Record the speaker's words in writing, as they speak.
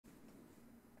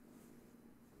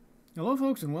Hello,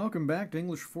 folks, and welcome back to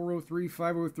English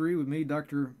 403-503 with me,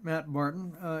 Dr. Matt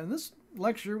Barton. In this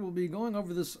lecture, we'll be going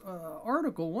over this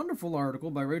wonderful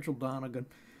article by Rachel Donegan,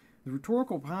 The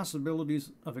Rhetorical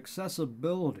Possibilities of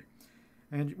Accessibility.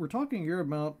 And we're talking here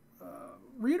about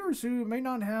readers who may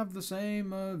not have the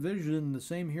same vision, the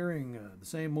same hearing, the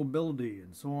same mobility,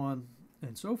 and so on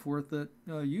and so forth that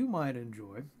you might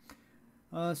enjoy.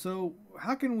 So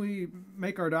how can we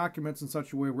make our documents in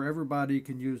such a way where everybody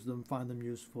can use them, find them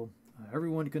useful?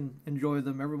 Everyone can enjoy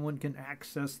them, everyone can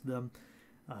access them.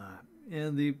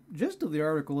 And the gist of the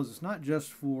article is it's not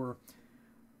just for,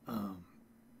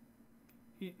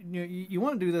 you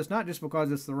want to do this not just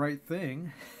because it's the right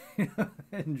thing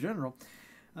in general,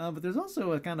 but there's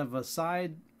also a kind of a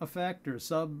side effect or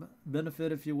sub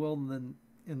benefit, if you will, and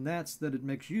that's that it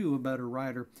makes you a better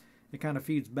writer. It kind of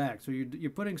feeds back. So you're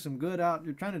putting some good out.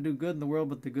 You're trying to do good in the world,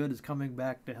 but the good is coming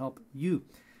back to help you.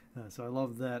 So I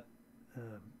love that,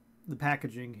 the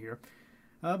packaging here.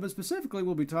 But specifically,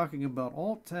 we'll be talking about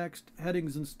alt text,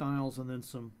 headings and styles, and then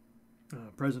some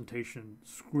presentation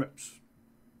scripts.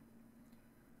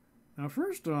 Now,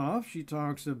 first off, she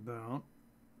talks about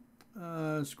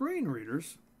screen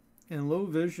readers and low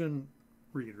vision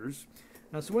readers.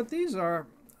 Now, so what these are,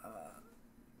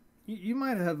 you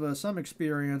might have some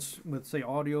experience with, say,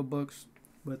 audiobooks,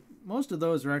 but most of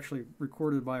those are actually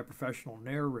recorded by a professional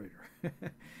narrator.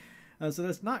 So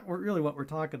that's not really what we're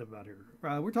talking about here.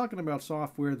 We're talking about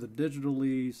software that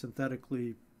digitally,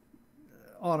 synthetically,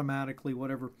 automatically,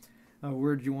 whatever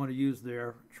word you want to use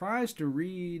there, tries to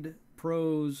read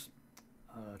prose,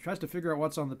 tries to figure out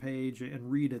what's on the page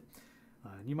and read it.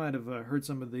 And you might have heard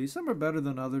some of these. Some are better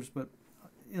than others, but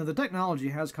the technology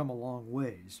has come a long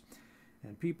ways.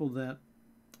 And people that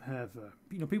have,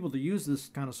 people that use this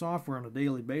kind of software on a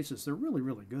daily basis, they're really,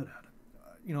 really good at it.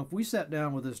 If we sat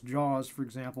down with this JAWS, for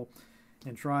example,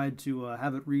 and tried to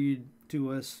have it read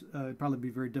to us, it'd probably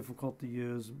be very difficult to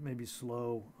use, maybe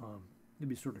slow, it'd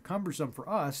be sort of cumbersome for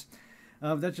us.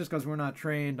 That's just because we're not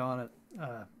trained on it.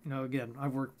 Again,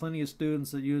 I've worked plenty of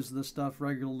students that use this stuff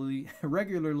regularly,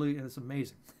 and it's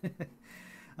amazing.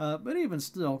 But even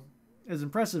still, as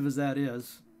impressive as that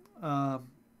is,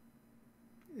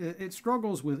 it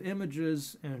struggles with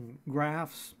images and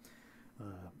graphs.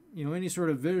 Any sort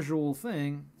of visual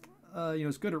thing.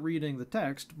 It's good at reading the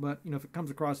text, but if it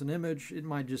comes across an image, it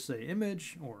might just say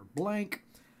image or blank,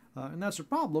 and that's a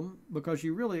problem because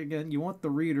you really, again, you want the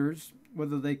readers,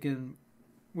 whether they're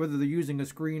using a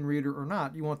screen reader or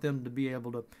not, you want them to be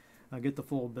able to get the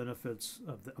full benefits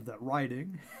of that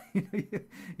writing.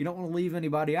 You don't want to leave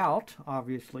anybody out,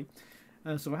 obviously.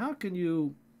 So how can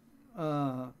you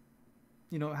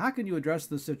address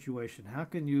this situation? How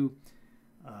can you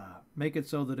make it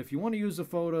so that if you want to use a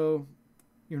photo,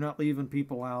 you're not leaving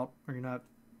people out, or you're not,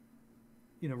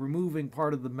 removing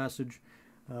part of the message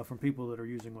from people that are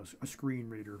using a screen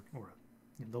reader or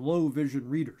the low vision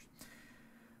readers.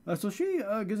 So she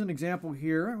gives an example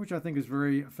here, which I think is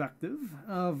very effective,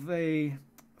 of a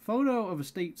photo of a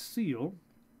state seal,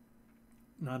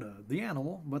 not the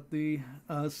animal, but the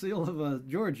seal of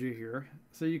Georgia here.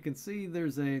 So you can see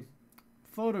there's a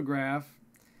photograph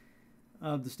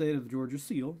of the state of Georgia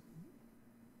seal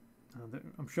that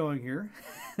I'm showing here.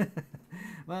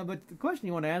 Well, but the question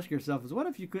you want to ask yourself is, what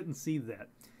if you couldn't see that?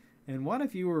 And what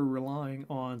if you were relying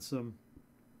on some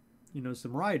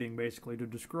writing, basically, to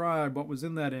describe what was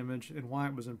in that image and why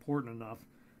it was important enough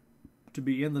to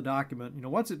be in the document?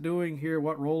 What's it doing here?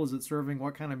 What role is it serving?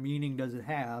 What kind of meaning does it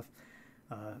have?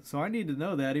 So I need to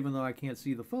know that, even though I can't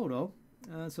see the photo,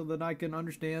 so that I can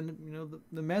understand,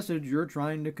 the message you're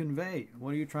trying to convey. What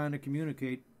are you trying to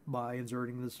communicate by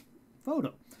inserting this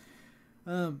photo?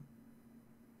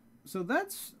 So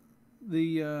that's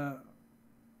the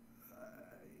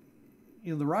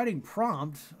the writing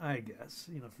prompt, I guess,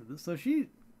 for this. So she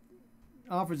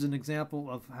offers an example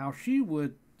of how she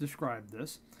would describe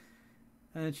this,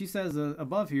 and she says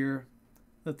above here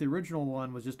that the original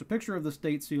one was just a picture of the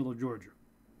state seal of Georgia,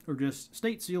 or just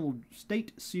state seal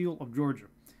of Georgia,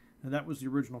 and that was the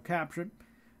original caption.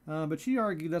 But she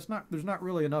argued there's not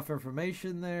really enough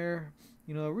information there.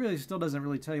 It really still doesn't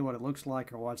really tell you what it looks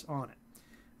like or what's on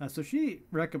it. So she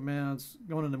recommends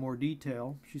going into more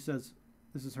detail. She says,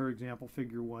 this is her example,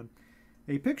 figure 1.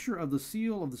 A picture of the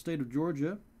seal of the state of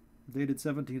Georgia, dated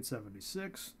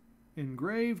 1776,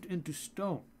 engraved into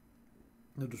stone.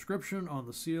 The description on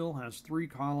the seal has 3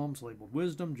 columns labeled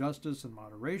wisdom, justice, and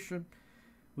moderation,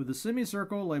 with a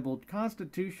semicircle labeled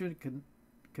Constitution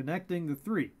connecting the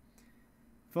 3.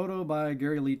 Photo by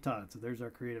Gary Lee Todd. So there's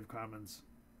our Creative Commons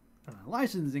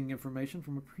licensing information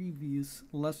from a previous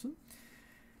lesson.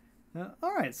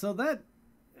 All right, so that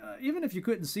even if you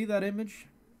couldn't see that image,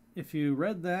 if you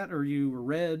read that, or you were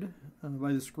read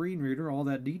by the screen reader all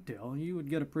that detail, you would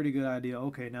get a pretty good idea.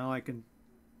 Okay, now I can,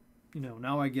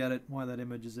 now I get it, why that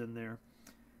image is in there,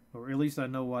 or at least I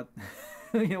know what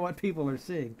what people are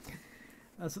seeing.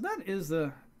 So that is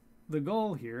the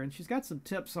goal here, and she's got some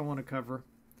tips I want to cover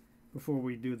before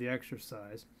we do the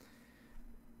exercise.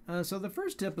 So the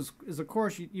first tip is of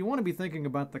course, you want to be thinking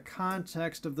about the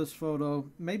context of this photo.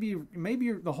 Maybe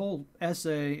the whole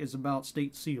essay is about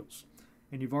state seals,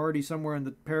 and you've already somewhere in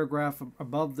the paragraph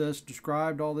above this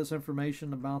described all this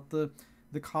information about the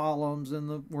columns and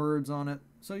the words on it.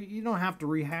 So you don't have to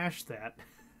rehash that.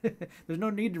 There's no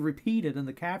need to repeat it in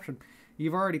the caption.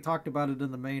 You've already talked about it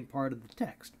in the main part of the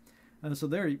text. So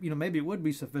there, maybe it would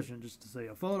be sufficient just to say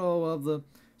a photo of the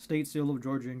state seal of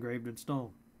Georgia engraved in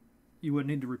stone. You wouldn't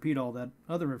need to repeat all that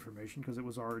other information because it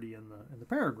was already in the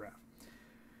paragraph.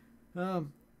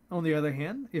 On the other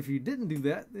hand, if you didn't do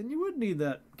that, then you would need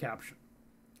that caption.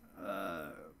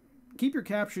 Keep your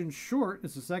caption short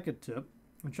is the second tip,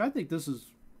 which I think this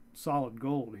is solid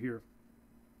gold here.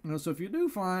 So if you do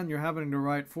find you're having to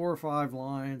write 4 or 5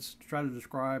 lines to try to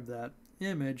describe that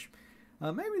image,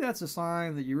 maybe that's a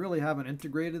sign that you really haven't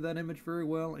integrated that image very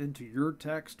well into your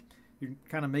text. You're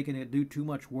kind of making it do too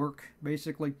much work,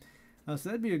 basically. So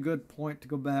that'd be a good point to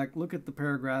go back, look at the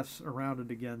paragraphs around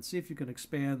it again, see if you can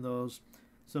expand those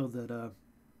so that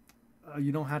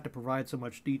you don't have to provide so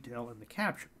much detail in the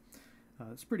caption.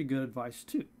 It's pretty good advice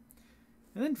too.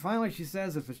 And then finally she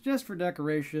says if it's just for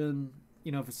decoration,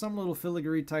 if it's some little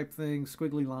filigree type thing,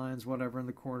 squiggly lines, whatever in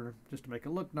the corner, just to make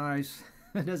it look nice,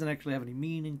 it doesn't actually have any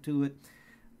meaning to it,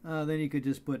 then you could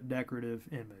just put decorative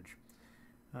image.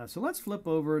 So let's flip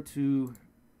over to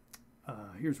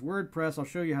here's WordPress. I'll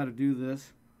show you how to do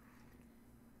this.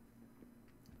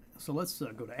 So let's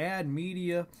go to Add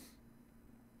Media,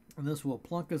 and this will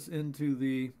plunk us into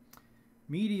the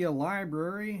media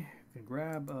library. You can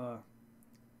grab a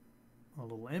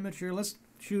little image here. Let's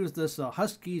choose this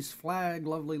Huskies flag,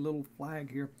 lovely little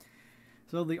flag here.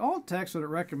 So the alt text that it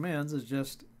recommends is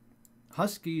just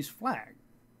Huskies flag.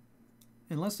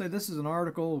 And let's say this is an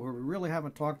article where we really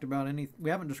haven't talked about we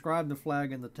haven't described the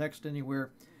flag in the text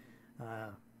anywhere.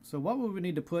 So what would we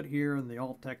need to put here in the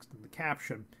alt text and the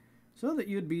caption so that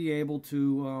you'd be able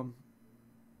to,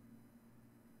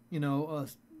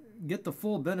 get the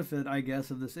full benefit, I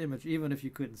guess, of this image, even if you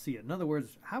couldn't see it. In other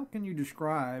words, how can you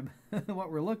describe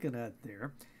what we're looking at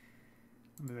there?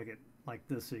 Let me make it like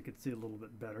this so you can see a little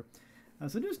bit better.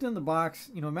 So just in the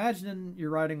box, imagine you're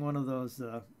writing one of those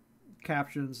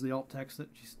captions, the alt text that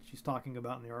she's talking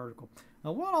about in the article.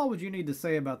 Now, what all would you need to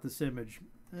say about this image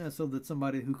so that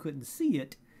somebody who couldn't see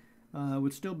it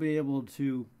would still be able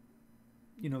to,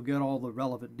 get all the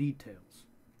relevant details?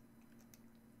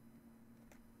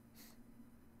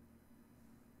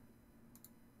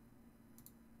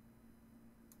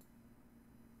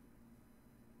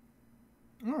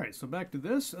 All right, so back to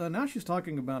this. Now she's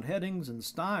talking about headings and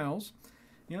styles.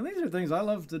 These are things I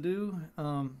love to do.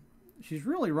 She's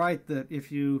really right that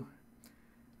if you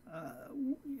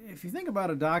think about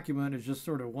a document as just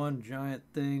sort of one giant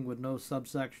thing with no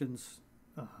subsections,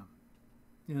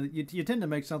 you tend to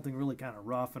make something really kind of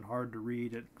rough and hard to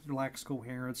read. It lacks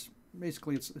coherence.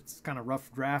 Basically, it's kind of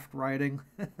rough draft writing.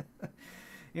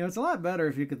 It's a lot better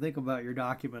if you could think about your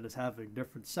document as having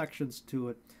different sections to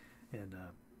it and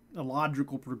a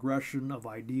logical progression of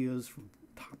ideas from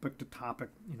topic to topic,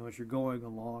 as you're going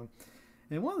along.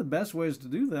 And one of the best ways to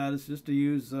do that is just to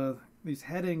use these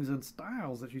headings and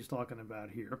styles that she's talking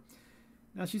about here.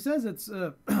 Now she says it's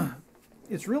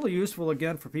it's really useful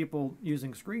again for people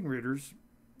using screen readers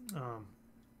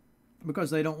because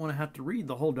they don't want to have to read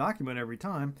the whole document every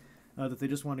time, that they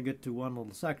just want to get to one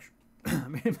little section. I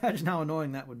mean, imagine how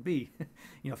annoying that would be.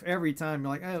 If every time you're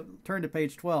like, oh, turn to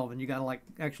page 12, and you got to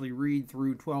actually read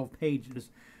through 12 pages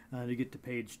to get to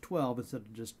page 12 instead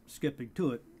of just skipping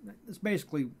to it. It's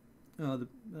basically the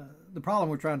problem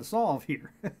we're trying to solve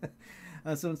here.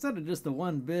 So instead of just the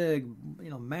one big,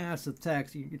 mass of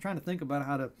text, you're trying to think about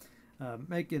how to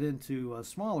make it into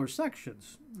smaller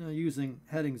sections using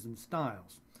headings and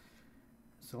styles.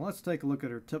 So let's take a look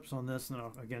at her tips on this, and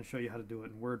I'll again show you how to do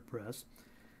it in WordPress.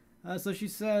 So she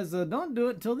says, don't do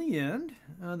it until the end.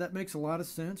 That makes a lot of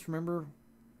sense. Remember,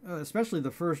 especially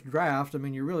the first draft, I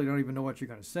mean, you really don't even know what you're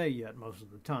going to say yet most of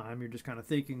the time. You're just kind of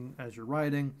thinking as you're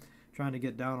writing, trying to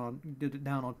get it down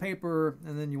on paper,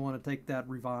 and then you want to take that,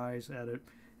 revise, edit,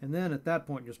 and then at that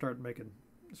point you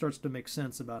starts to make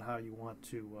sense about how you want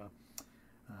to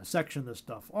section this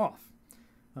stuff off,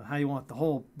 how you want the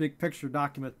whole big picture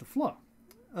document to flow.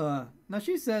 Now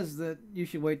she says that you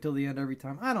should wait till the end every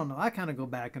time. I don't know. I kind of go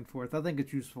back and forth. I think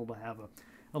it's useful to have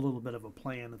a little bit of a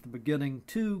plan at the beginning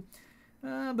too,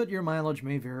 but your mileage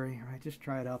may vary, right? Just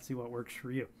try it out, see what works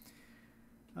for you.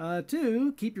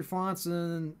 2, keep your fonts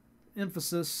and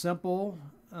emphasis simple.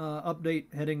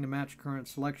 Update heading to match current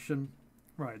selection.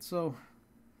 Right, so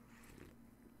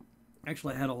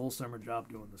actually I had a whole summer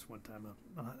job doing this one time.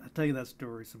 I'll tell you that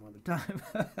story some other time.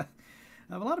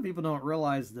 A lot of people don't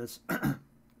realize this.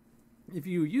 If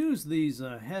you use these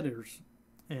headers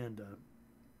and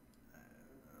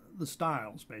the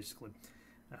styles, basically,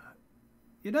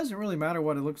 it doesn't really matter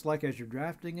what it looks like as you're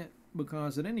drafting it,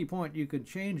 because at any point you could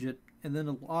change it and then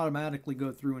it'll automatically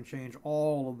go through and change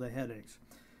all of the headings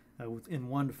in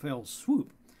one fell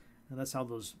swoop. And that's how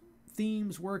those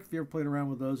themes work, if you ever played around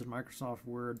with those in Microsoft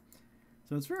Word.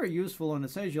 So it's very useful and it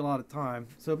saves you a lot of time.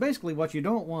 So basically what you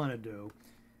don't want to do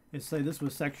is, say this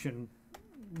was section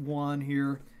 1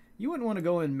 here. You wouldn't want to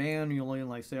go in manually and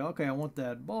like say, okay, I want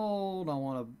that bold, I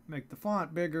want to make the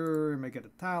font bigger, make it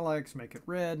italics, make it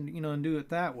red, and do it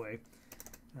that way.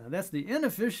 That's the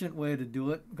inefficient way to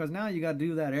do it, because now you got to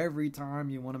do that every time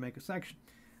you want to make a section.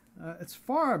 It's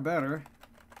far better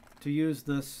to use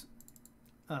this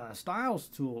styles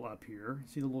tool up here.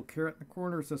 See the little caret in the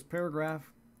corner? It says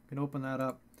paragraph. You can open that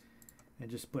up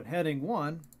and just put heading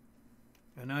 1,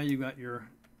 and now you got your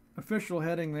official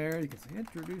heading there. You can say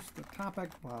introduce the topic,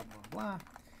 blah blah blah,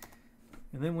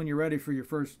 and then when you're ready for your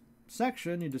first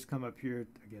section, you just come up here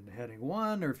again to heading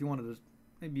 1, or if you wanted to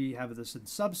maybe have this in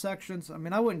subsections. I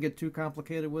mean, I wouldn't get too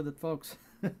complicated with it, folks.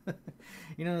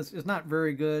 It's not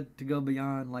very good to go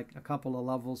beyond like a couple of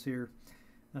levels here,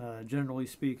 generally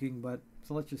speaking. But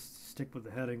so let's just stick with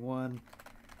the heading 1,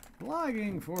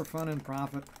 blogging for fun and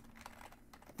profit.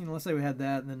 Let's say we had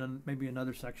that, and then maybe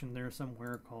another section there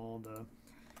somewhere called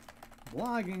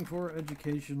blogging for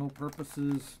educational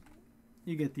purposes.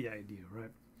 You get the idea,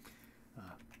 right?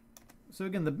 So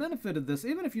again, the benefit of this,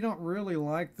 even if you don't really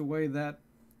like the way that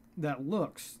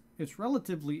looks, it's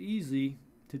relatively easy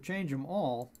to change them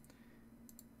all.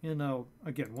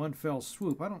 Again, one fell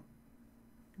swoop.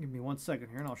 Give me 1 second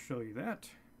here and I'll show you that.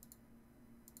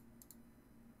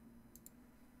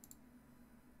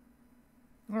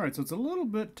 All right, so it's a little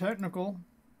bit technical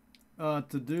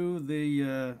to do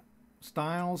the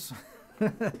styles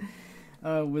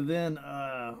within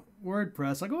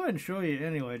WordPress. I'll go ahead and show you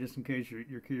anyway, just in case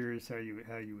you're curious how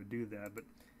you would do that.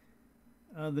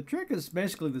 But the trick is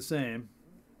basically the same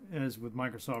as with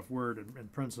Microsoft Word in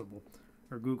principle,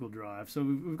 or Google Drive. So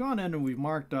we've gone in and we've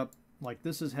marked up, like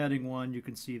this is heading 1, you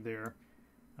can see there.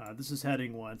 This is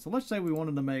heading 1. So let's say we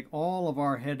wanted to make all of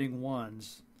our heading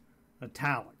 1s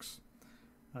italics.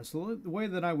 So the way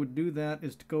that I would do that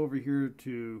is to go over here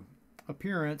to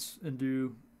Appearance and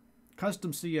do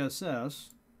Custom CSS.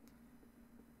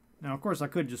 Now, of course, I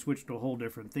could just switch to a whole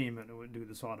different theme and it would do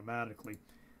this automatically.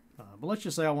 But let's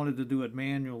just say I wanted to do it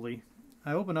manually.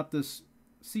 I open up this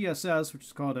CSS, which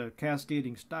is called a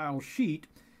cascading style sheet.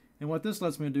 And what this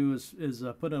lets me do is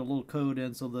put in a little code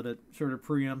in so that it sort of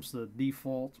preempts the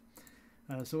default.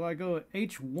 So I go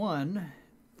H1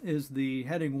 is the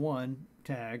heading 1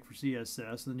 tag for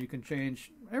CSS. Then you can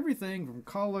change everything from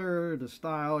color to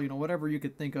style, whatever you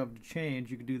could think of to change,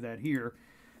 you could do that here.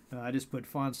 I just put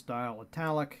font style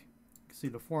italic. You can see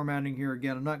the formatting here.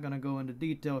 Again, I'm not going to go into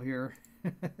detail here.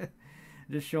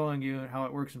 Just showing you how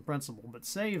it works in principle. But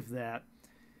save that.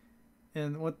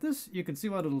 And you can see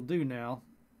what it'll do now.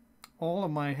 All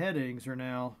of my headings are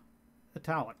now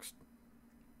italics.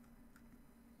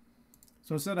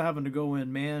 So instead of having to go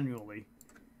in manually,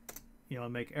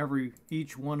 make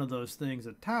each one of those things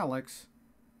italics,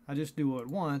 I just do it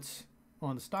once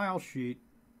on the style sheet,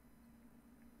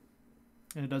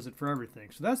 and it does it for everything.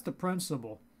 So that's the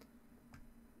principle.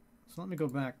 So let me go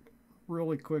back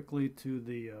really quickly to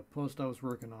the post I was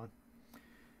working on.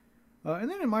 And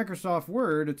then in Microsoft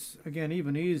Word, it's, again,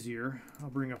 even easier. I'll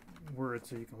bring up Word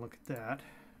so you can look at that.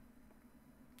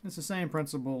 It's the same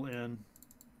principle in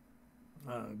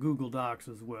Google Docs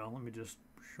as well. Let me just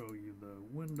show you the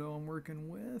window I'm working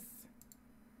with.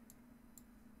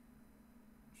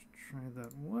 Let's try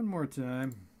that one more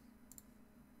time.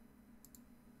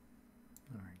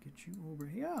 All right, get you over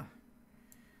here.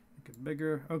 Make it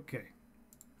bigger. Okay.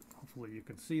 Hopefully you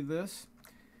can see this.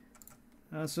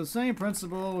 So same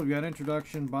principle. We've got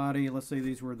introduction, body. Let's say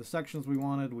these were the sections we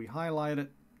wanted. We highlight it.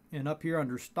 And up here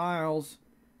under styles,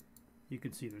 you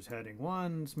can see there's heading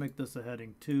 1. Let's make this a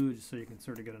heading 2 just so you can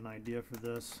sort of get an idea for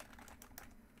this.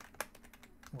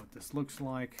 What this looks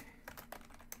like.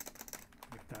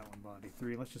 Make that one body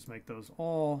 3. Let's just make those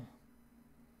all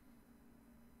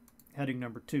heading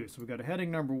number 2. So we've got a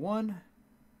heading number 1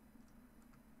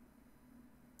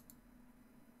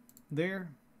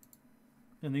 there,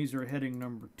 and these are heading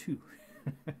number 2.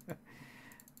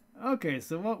 Okay,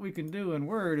 so what we can do in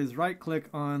Word is right click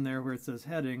on there where it says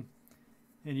heading,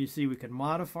 and you see we can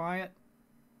modify it.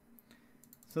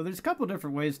 So there's a couple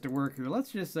different ways to work here.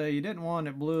 Let's just say you didn't want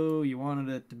it blue, you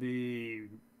wanted it to be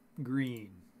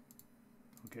green.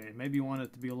 Okay, maybe you want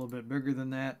it to be a little bit bigger than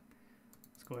that.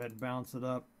 Let's go ahead and bounce it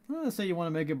up. Let's say you want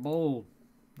to make it bold.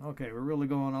 Okay, we're really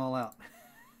going all out.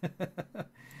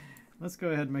 Let's go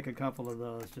ahead and make a couple of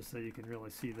those just so you can really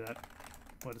see that,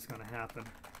 what is going to happen.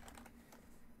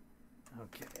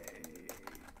 Okay,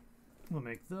 we'll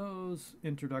make those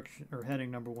introduction or heading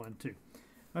number 1, 2.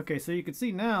 Okay, so you can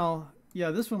see now,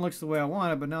 yeah, this one looks the way I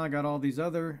want it, but now I got all these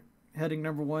other heading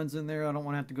number 1s in there. I don't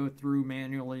want to have to go through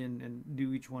manually and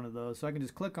do each one of those. So I can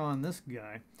just click on this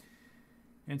guy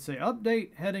and say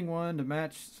update heading 1 to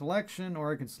match selection,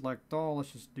 or I can select all.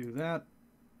 Let's just do that.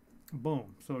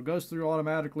 Boom. So it goes through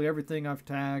automatically. Everything I've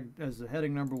tagged as the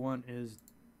heading number 1 is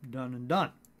done and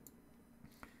done.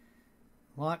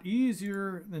 A lot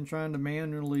easier than trying to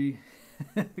manually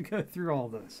go through all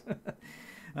this.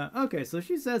 Okay, so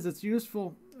she says it's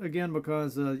useful, again,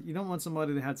 because you don't want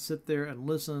somebody to have to sit there and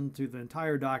listen to the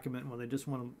entire document when they just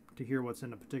want to hear what's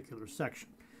in a particular section.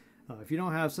 If you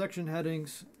don't have section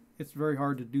headings, it's very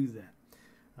hard to do that.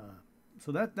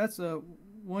 So that's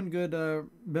one good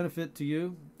benefit to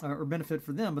you, or benefit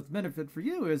for them. But the benefit for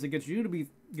you is it gets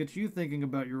you thinking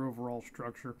about your overall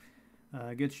structure,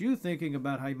 gets you thinking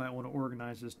about how you might want to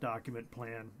organize this document,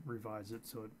 plan, revise it.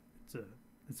 So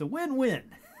it's a win-win.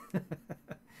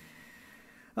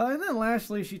 And then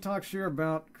lastly, she talks here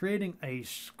about creating a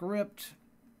script.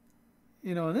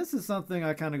 And this is something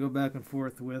I kind of go back and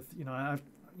forth with. I've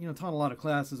taught a lot of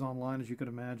classes online, as you could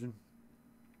imagine,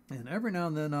 and every now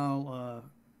and then I'll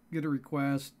get a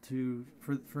request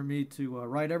for me to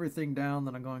write everything down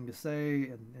that I'm going to say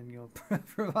and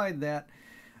provide that.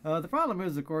 The problem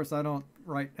is, of course, I don't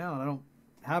write down. I don't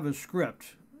have a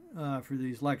script for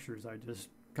these lectures. I just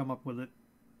come up with it.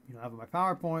 I have my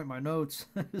PowerPoint, my notes,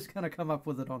 just kind of come up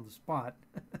with it on the spot.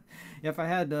 If I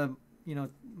had,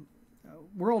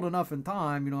 whirled enough in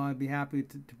time, I'd be happy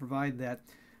to provide that.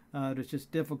 It's just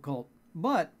difficult.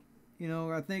 But,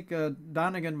 I think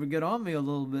Donegan would get on me a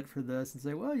little bit for this and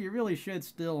say, well, you really should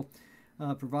still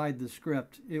provide the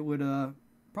script. It would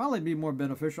probably be more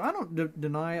beneficial. I don't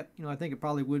deny it. I think it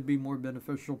probably would be more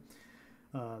beneficial.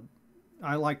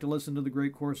 I like to listen to the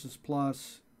Great Courses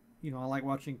Plus. I like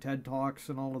watching TED Talks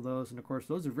and all of those. And, of course,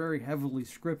 those are very heavily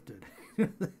scripted.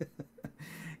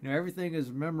 Everything is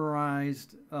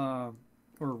memorized or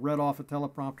read off a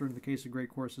teleprompter in the case of Great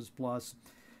Courses Plus.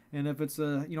 And if it's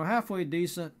a, halfway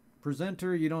decent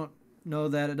presenter, you don't know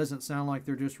that. It doesn't sound like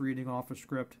they're just reading off a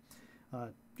script.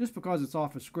 Just because it's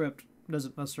off a script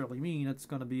doesn't necessarily mean it's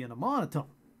going to be in a monotone.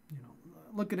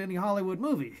 Look at any Hollywood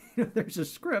movie. There's a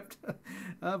script,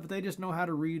 but they just know how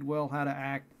to read well, how to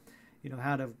act,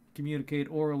 how to communicate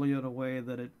orally in a way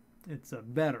that it's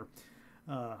better.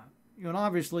 And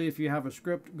obviously, if you have a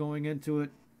script going into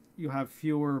it, you have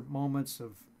fewer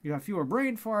you have fewer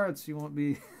brain farts. You won't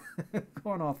be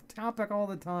going off topic all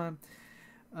the time.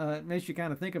 It makes you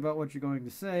kind of think about what you're going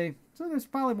to say. So there's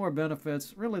probably more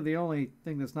benefits. Really, the only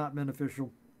thing that's not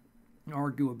beneficial,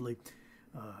 arguably,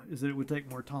 is that it would take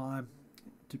more time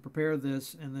to prepare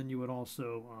this, and then you would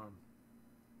also,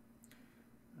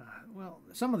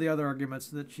 some of the other arguments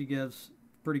that she gives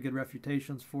pretty good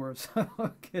refutations for, so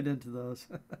I'll get into those.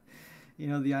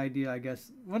 The idea, I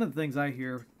guess, one of the things I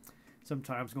hear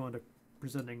sometimes going to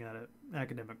presenting at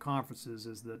academic conferences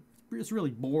is that it's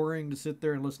really boring to sit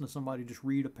there and listen to somebody just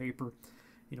read a paper.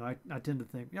 I tend to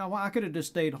think, well, I could have just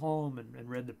stayed home and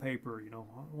read the paper.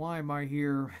 Why am I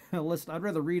here? I'd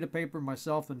rather read a paper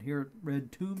myself than hear it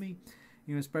read to me,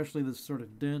 especially this sort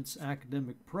of dense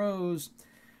academic prose.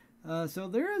 So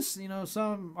there is,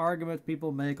 some arguments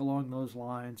people make along those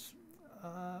lines.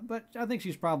 But I think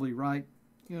she's probably right.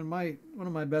 One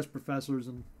of my best professors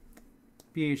in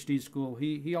PhD school,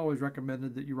 he always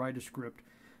recommended that you write a script.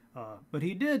 But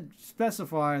he did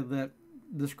specify that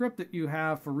the script that you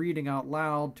have for reading out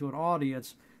loud to an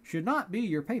audience should not be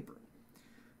your paper.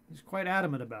 He's quite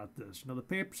adamant about this. The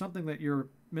paper, something that you're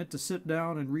meant to sit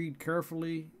down and read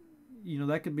carefully,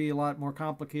 that could be a lot more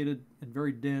complicated and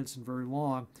very dense and very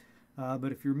long.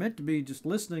 But if you're meant to be just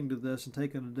listening to this and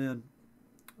taking it in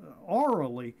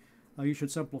orally, you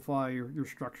should simplify your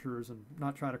structures and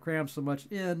not try to cram so much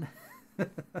in,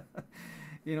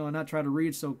 and not try to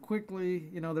read so quickly.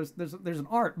 There's an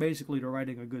art basically to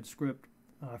writing a good script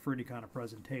for any kind of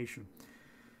presentation.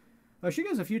 She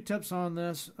gives a few tips on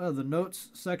this. The notes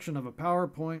section of a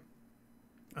PowerPoint.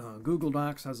 Google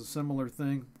Docs has a similar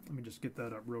thing. Let me just get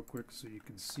that up real quick so you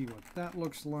can see what that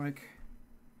looks like.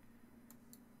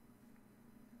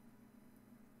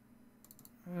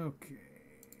 Okay.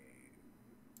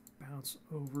 Bounce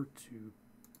over to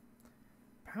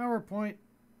PowerPoint.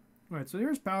 All right, so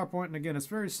here's PowerPoint, and again, it's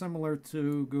very similar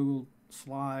to Google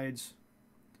Slides.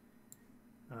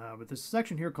 But this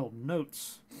section here called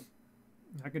Notes.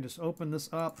 I can just open this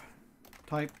up,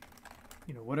 type,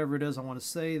 whatever it is I want to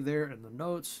say there in the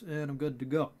notes, and I'm good to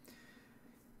go.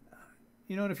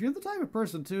 And if you're the type of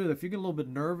person too, that if you get a little bit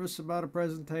nervous about a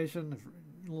presentation, if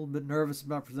you're a little bit nervous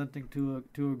about presenting to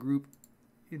a group,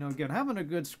 again, having a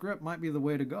good script might be the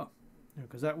way to go,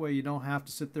 because that way you don't have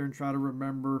to sit there and try to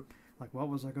remember, like, what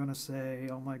was I going to say?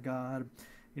 Oh my God.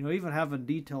 Even having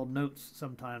detailed notes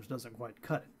sometimes doesn't quite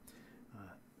cut it.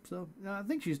 So I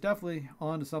think she's definitely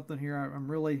on to something here. I'm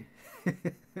really,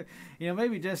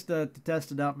 maybe just to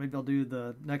test it out, maybe I'll do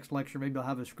the next lecture. Maybe I'll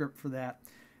have a script for that,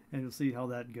 and you'll see how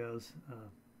that goes.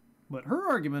 But her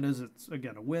argument is it's,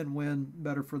 again, a win-win,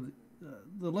 better for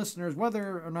the listeners,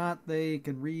 whether or not they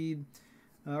can read,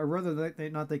 or whether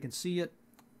they can see it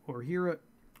or hear it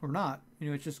or not.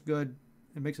 It's just good.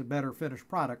 It makes a better finished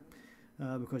product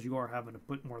because you are having to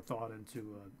put more thought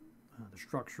into the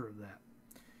structure of that.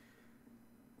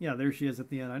 Yeah, there she is at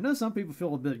the end. I know some people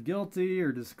feel a bit guilty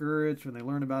or discouraged when they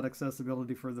learn about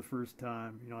accessibility for the first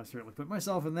time. I certainly put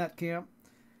myself in that camp.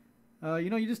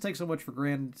 You just take so much for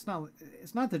granted.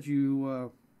 It's not that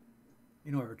you,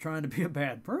 are trying to be a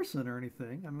bad person or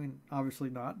anything. I mean, obviously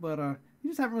not. But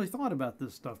you just haven't really thought about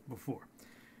this stuff before.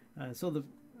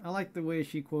 I like the way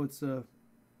she quotes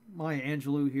Maya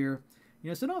Angelou here.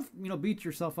 So don't, beat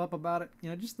yourself up about it.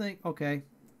 Just think, okay,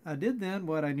 I did then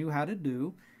what I knew how to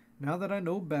do. Now that I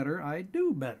know better, I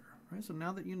do better. Right? So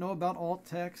now that you know about alt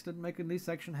text and making these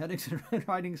section headings and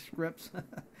writing scripts,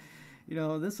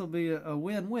 this will be a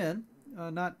win-win.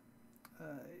 I don't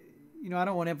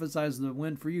want to emphasize the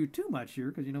win for you too much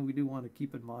here because, we do want to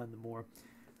keep in mind the more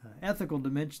ethical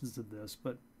dimensions of this.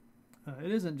 But it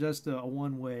isn't just a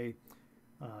one-way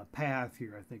path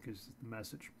here, I think, is the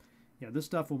message. Yeah, this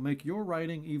stuff will make your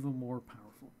writing even more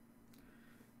powerful.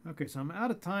 Okay, so I'm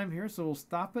out of time here, so we'll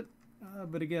stop it.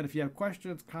 But again, if you have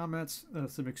questions, comments,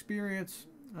 some experience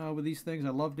with these things,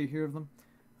 I'd love to hear them.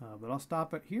 But I'll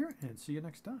stop it here and see you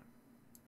next time.